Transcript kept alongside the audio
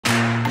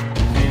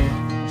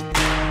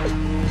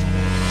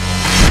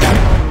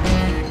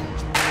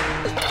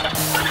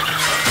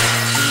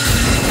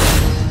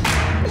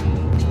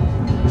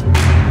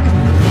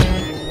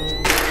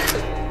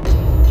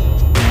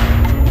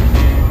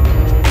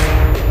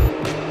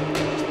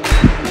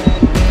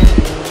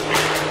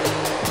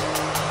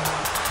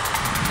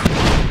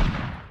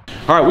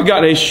All right, we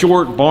got a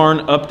short barn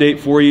update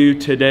for you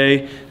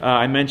today.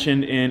 I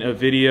mentioned in a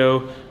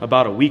video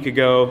about a week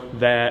ago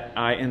that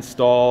I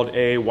installed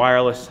a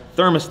wireless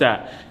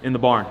thermostat in the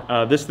barn.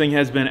 This thing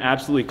has been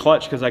absolutely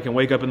clutch because I can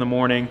wake up in the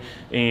morning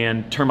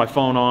and turn my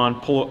phone on,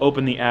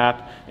 open the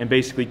app, and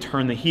basically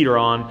turn the heater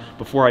on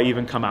before I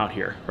even come out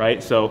here,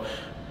 right? So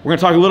we're gonna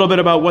talk a little bit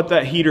about what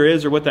that heater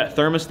is or what that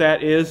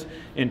thermostat is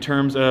in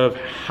terms of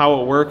how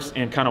it works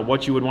and kind of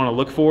what you would wanna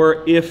look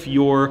for if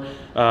your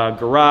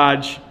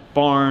garage,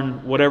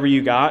 barn, whatever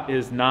you got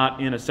is not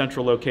in a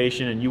central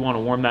location and you want to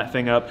warm that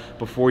thing up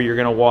before you're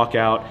going to walk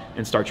out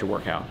and start your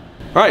workout.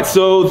 All right,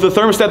 so the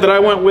thermostat that I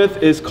went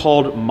with is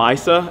called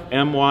MYSA,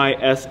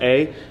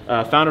 M-Y-S-A.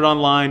 Found it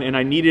online and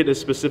I needed a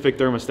specific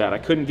thermostat. I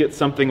couldn't get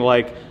something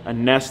like a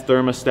Nest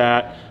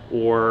thermostat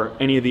or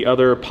any of the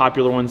other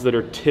popular ones that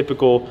are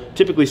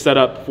typically set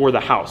up for the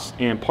house.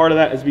 And part of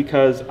that is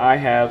because I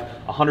have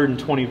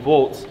 120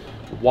 volts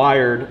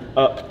wired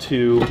up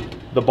to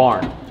the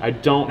barn. I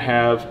don't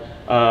have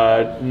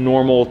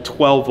normal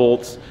 12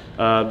 volts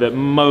that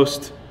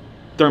most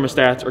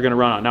thermostats are going to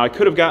run on. Now I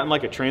could have gotten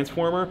like a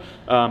transformer.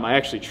 I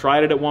actually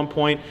tried it at one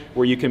point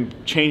where you can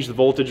change the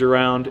voltage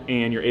around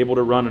and you're able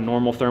to run a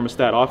normal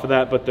thermostat off of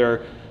that, but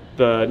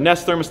the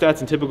Nest thermostats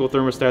and typical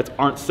thermostats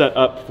aren't set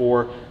up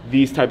for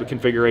these type of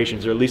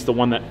configurations, or at least the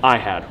one that I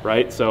had,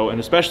 right? So, and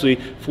especially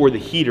for the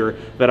heater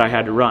that I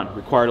had to run,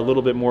 required a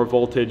little bit more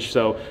voltage.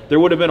 So there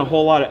would have been a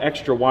whole lot of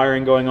extra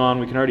wiring going on.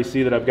 We can already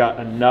see that I've got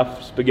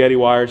enough spaghetti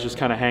wires just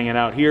kind of hanging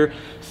out here.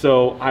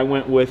 So I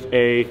went with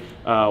a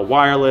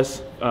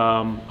wireless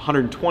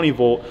 120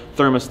 volt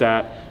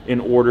thermostat in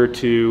order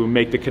to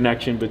make the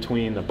connection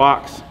between the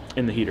box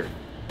and the heater.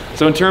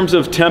 So in terms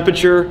of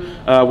temperature,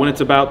 when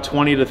it's about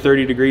 20 to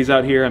 30 degrees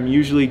out here, I'm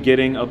usually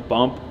getting a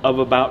bump of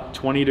about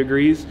 20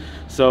 degrees.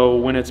 So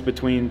when it's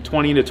between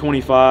 20 to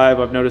 25,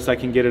 I've noticed I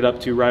can get it up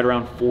to right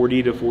around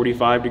 40 to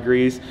 45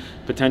 degrees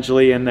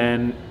potentially. And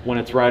then when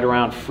it's right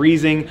around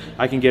freezing,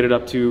 I can get it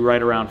up to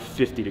right around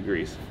 50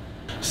 degrees.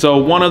 So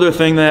one other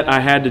thing that I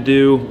had to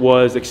do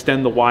was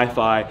extend the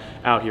Wi-Fi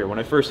out here. When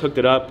I first hooked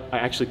it up, I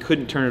actually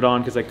couldn't turn it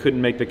on because I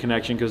couldn't make the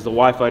connection because the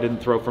Wi-Fi didn't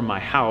throw from my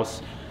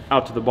house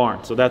out to the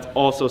barn. So that's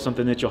also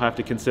something that you'll have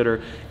to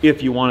consider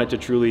if you want it to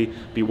truly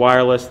be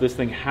wireless. This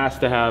thing has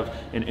to have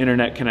an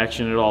internet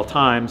connection at all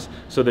times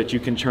so that you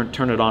can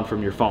turn it on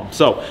from your phone.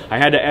 So I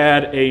had to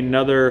add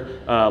another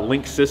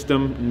link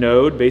system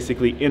node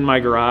basically in my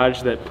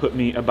garage that put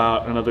me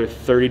about another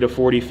 30 to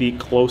 40 feet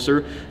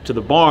closer to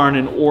the barn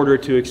in order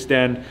to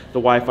extend the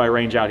Wi-Fi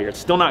range out here. It's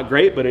still not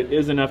great, but it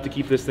is enough to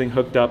keep this thing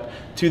hooked up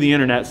to the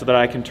internet so that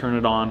I can turn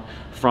it on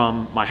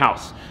from my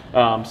house.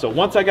 So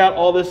once I got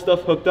all this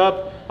stuff hooked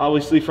up,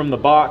 obviously from the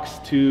box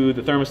to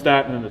the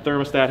thermostat, and then the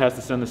thermostat has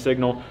to send the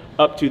signal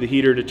up to the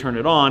heater to turn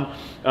it on,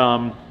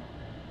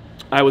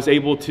 I was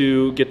able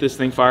to get this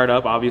thing fired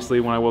up, obviously,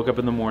 when I woke up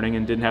in the morning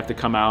and didn't have to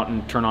come out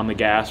and turn on the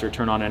gas or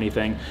turn on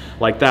anything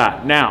like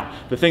that. Now,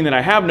 the thing that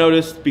I have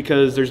noticed,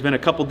 because there's been a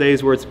couple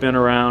days where it's been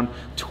around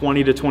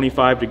 20 to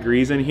 25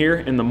 degrees in here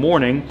in the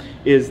morning,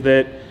 is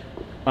that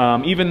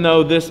even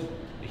though this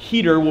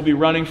heater will be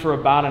running for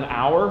about an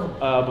hour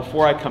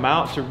before I come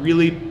out to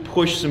really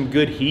push some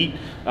good heat,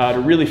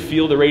 to really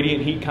feel the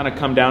radiant heat kind of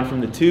come down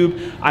from the tube.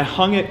 I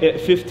hung it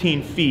at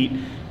 15 feet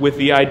with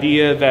the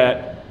idea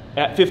that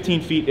at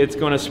 15 feet it's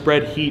going to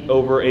spread heat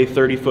over a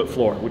 30-foot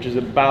floor, which is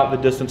about the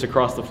distance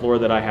across the floor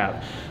that I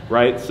have,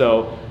 right?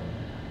 So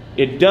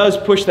it does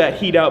push that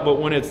heat out,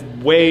 but when it's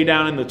way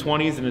down in the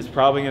 20s and it's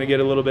probably going to get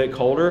a little bit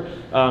colder,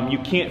 you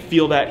can't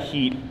feel that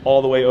heat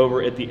all the way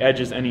over at the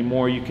edges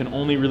anymore. You can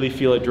only really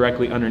feel it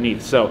directly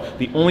underneath. So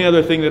the only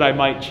other thing that I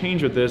might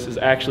change with this is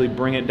actually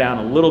bring it down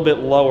a little bit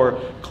lower,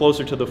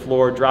 closer to the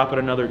floor, drop it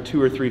another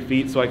 2 or 3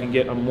 feet so I can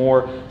get a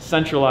more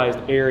centralized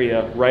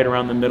area right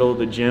around the middle of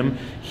the gym,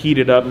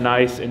 heated up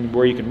nice, and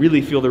where you can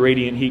really feel the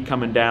radiant heat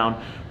coming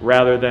down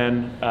rather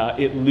than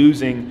it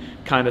losing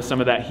kind of some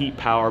of that heat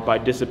power by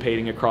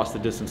dissipating across the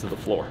distance of the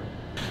floor.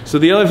 So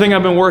the other thing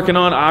I've been working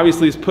on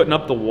obviously is putting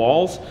up the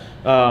walls.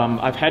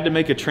 I've had to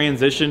make a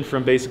transition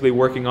from basically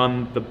working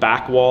on the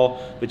back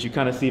wall that you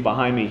kind of see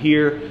behind me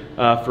here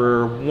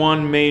for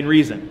one main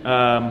reason.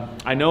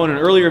 I know in an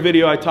earlier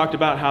video I talked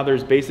about how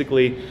there's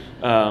basically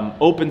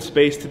open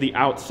space to the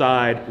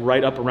outside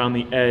right up around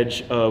the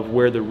edge of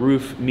where the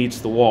roof meets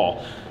the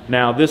wall.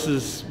 Now this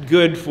is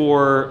good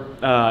for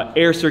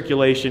air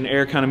circulation,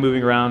 air kind of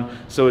moving around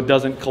so it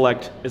doesn't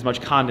collect as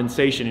much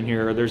condensation in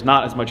here, or there's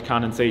not as much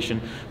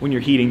condensation when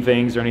you're heating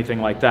things or anything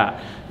like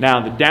that.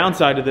 Now the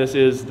downside of this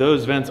is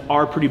those vents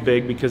are pretty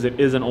big because it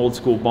is an old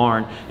school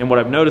barn, and what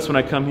I've noticed when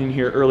I come in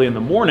here early in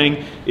the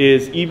morning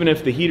is even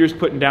if the heater's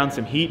putting down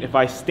some heat, if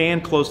I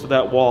stand close to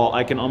that wall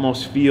I can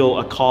almost feel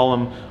a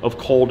column of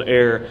cold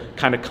air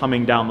kind of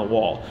coming down the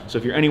wall. So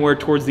if you're anywhere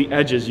towards the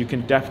edges you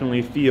can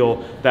definitely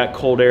feel that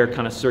cold air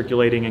kind of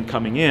circulating and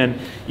coming in,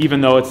 even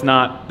though it's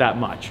not that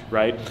much,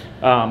 right?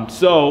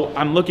 So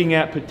I'm looking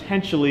at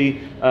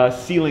potentially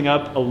sealing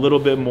up a little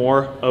bit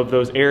more of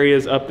those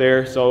areas up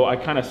there. So I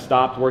kind of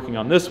stopped working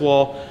on this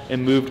wall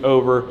and moved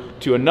over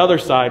to another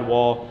side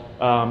wall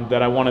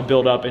that I want to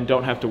build up and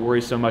don't have to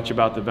worry so much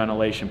about the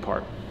ventilation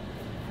part.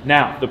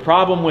 Now, the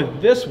problem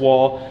with this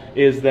wall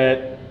is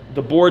that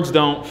the boards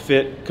don't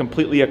fit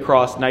completely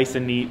across nice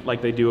and neat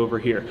like they do over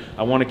here.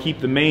 I want to keep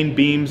the main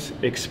beams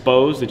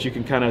exposed that you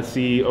can kind of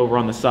see over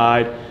on the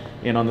side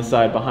and on the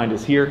side behind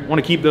us here. I want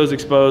to keep those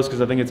exposed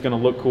because I think it's going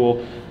to look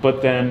cool,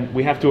 but then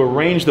we have to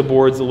arrange the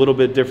boards a little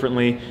bit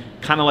differently,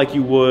 kind of like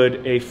you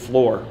would a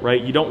floor,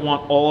 right? You don't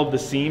want all of the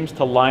seams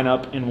to line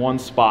up in one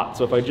spot.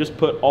 So if I just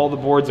put all the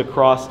boards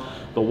across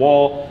the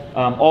wall,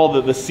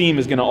 all the seam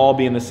is going to all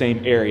be in the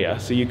same area.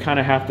 So you kind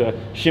of have to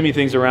shimmy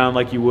things around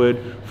like you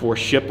would for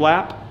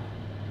shiplap.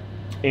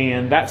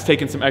 And that's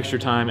taking some extra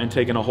time and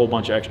taking a whole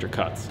bunch of extra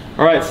cuts.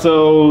 All right,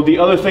 so the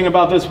other thing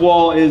about this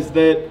wall is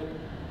that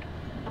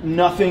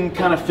nothing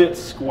kind of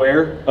fits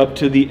square up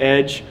to the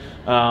edge.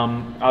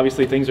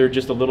 Obviously things are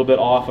just a little bit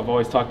off. I've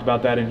always talked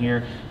about that in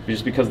here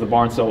just because the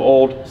barn's so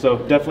old. So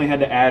definitely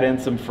had to add in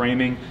some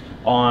framing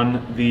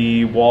on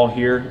the wall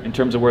here in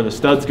terms of where the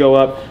studs go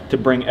up to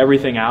bring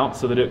everything out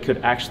so that it could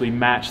actually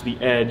match the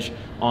edge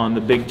on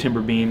the big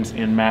timber beams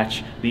and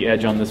match the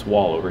edge on this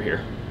wall over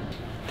here.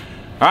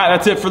 All right,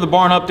 that's it for the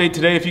barn update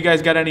today. If you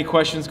guys got any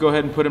questions, go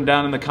ahead and put them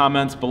down in the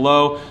comments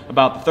below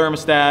about the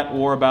thermostat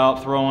or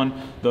about throwing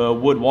the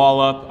wood wall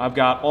up. I've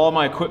got all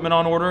my equipment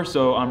on order,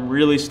 so I'm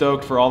really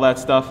stoked for all that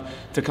stuff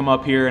to come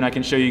up here, and I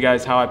can show you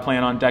guys how I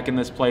plan on decking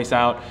this place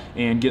out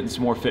and getting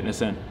some more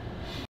fitness in.